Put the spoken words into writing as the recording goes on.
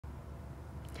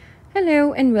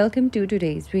Hello and welcome to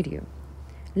today's video.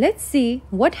 Let's see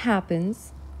what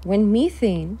happens when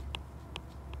methane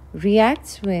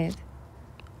reacts with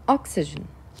oxygen.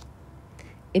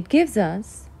 It gives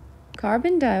us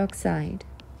carbon dioxide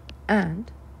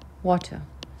and water.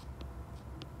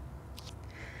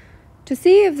 To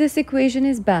see if this equation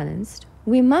is balanced,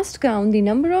 we must count the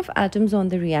number of atoms on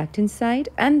the reactant side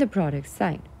and the product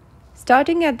side.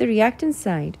 Starting at the reactant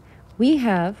side, we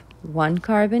have one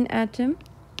carbon atom,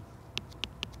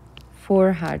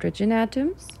 4 hydrogen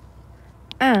atoms,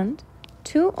 and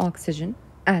 2 oxygen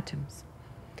atoms.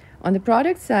 On the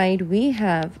product side, we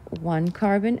have 1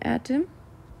 carbon atom,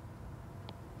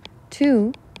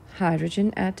 2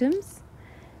 hydrogen atoms,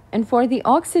 and for the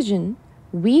oxygen,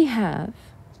 we have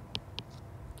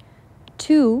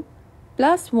 2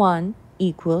 plus 1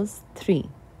 equals 3.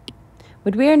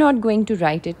 But we are not going to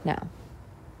write it now.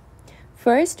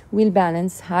 First, we'll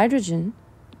balance hydrogen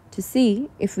to see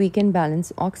if we can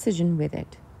balance oxygen with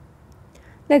it.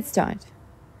 Let's start.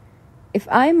 If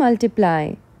I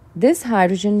multiply this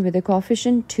hydrogen with a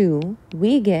coefficient 2,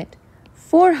 we get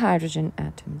 4 hydrogen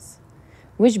atoms,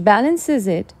 which balances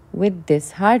it with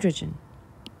this hydrogen.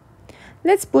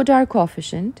 Let's put our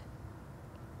coefficient.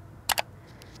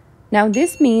 Now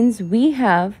this means we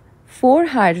have 4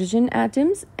 hydrogen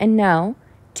atoms and now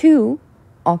 2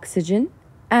 oxygen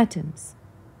atoms.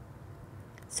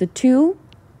 So 2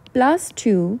 plus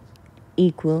 2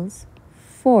 equals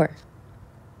 4.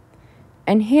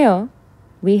 And here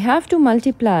we have to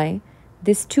multiply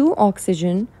this 2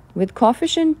 oxygen with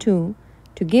coefficient 2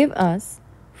 to give us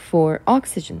 4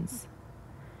 oxygens.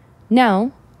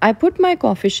 Now I put my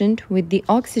coefficient with the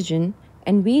oxygen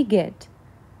and we get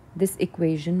this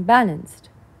equation balanced.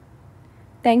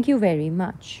 Thank you very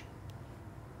much.